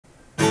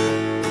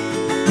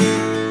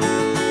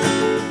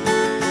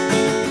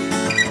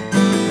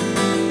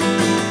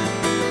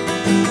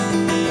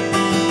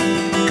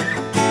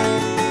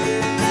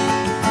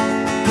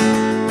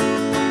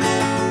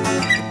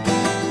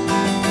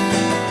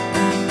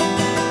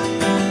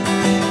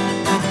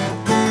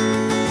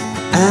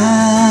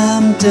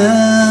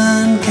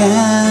done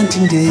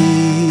counting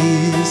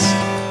days,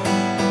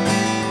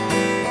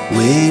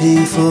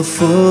 waiting for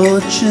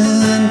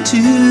fortune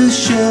to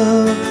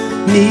show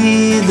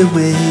me the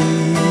way.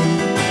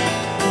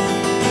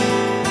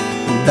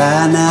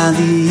 By now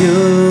the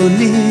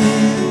only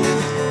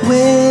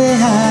way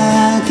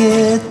I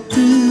get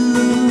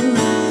through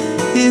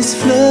is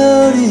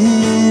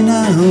floating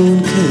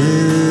on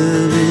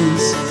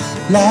currents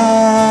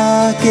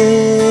like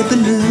a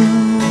balloon.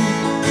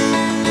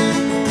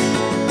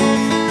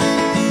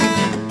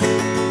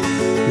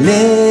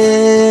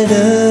 Let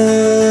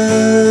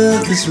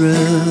others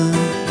run,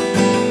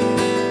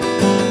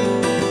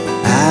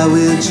 I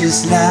will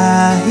just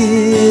lie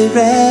here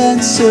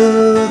and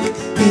soak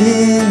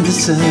in the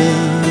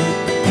sun.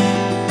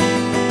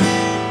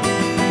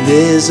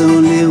 There's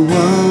only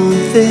one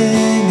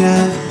thing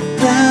I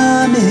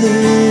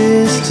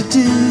promise to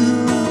do,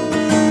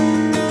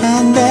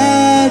 and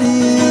that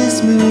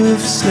is move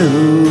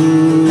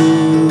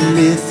slowly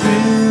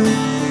through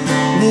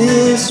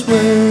this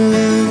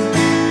world.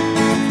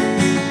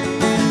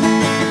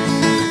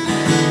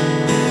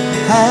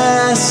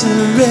 I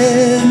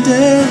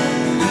surrender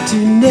to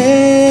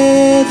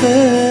never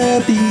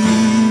be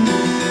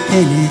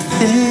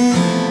anything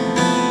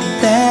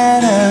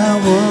that I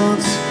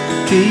once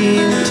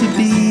dreamed to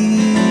be.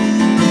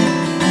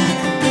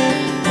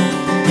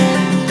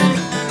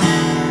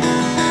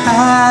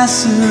 I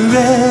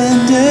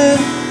surrender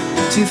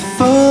to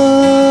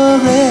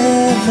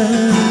forever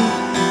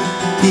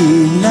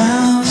being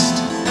lost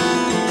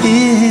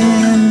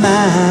in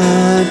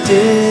my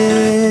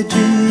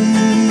daydreams.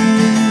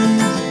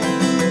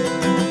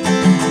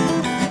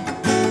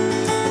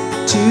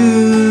 To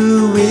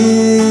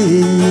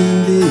win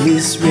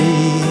this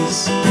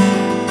race,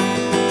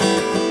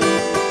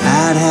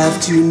 I'd have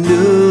to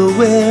know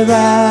where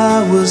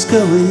I was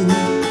going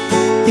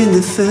in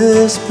the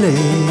first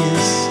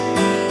place.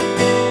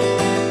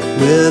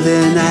 Well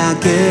then I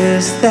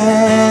guess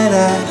that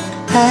I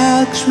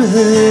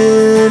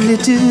actually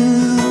do.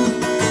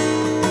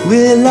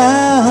 We'll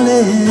all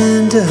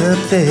end up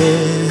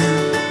there.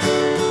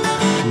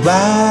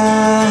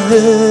 Why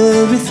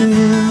hurry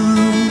through?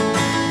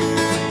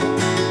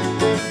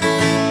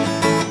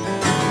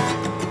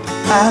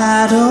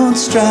 I don't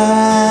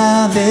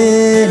strive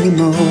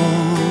anymore.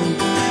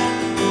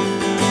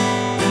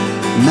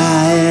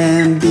 My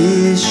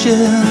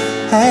ambition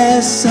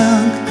has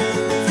sunk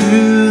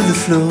through the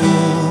floor.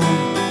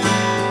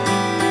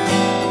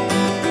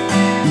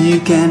 You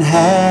can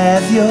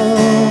have your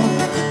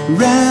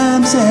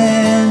rhymes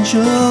and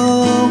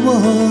your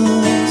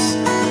walls.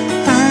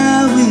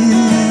 I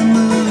will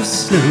move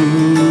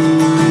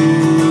slowly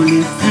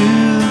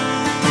through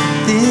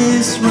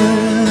this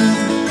world.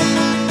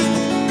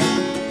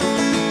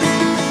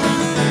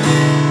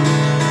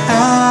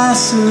 I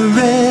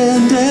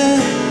surrender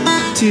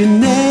to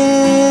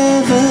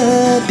never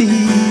be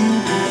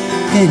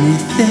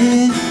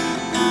anything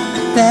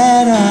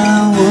that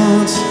I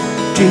once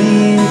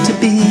dreamed to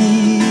be.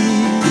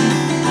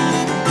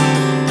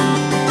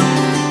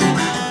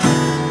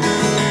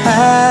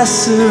 I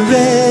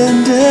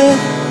surrender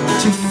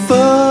to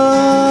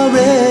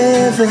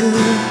forever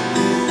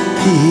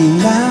being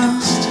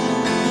lost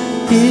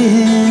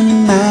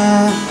in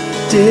my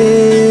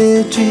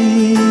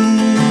daydream.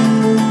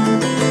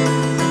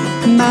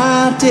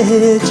 My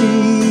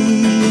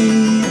daydream,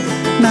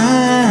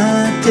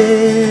 my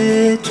daydream.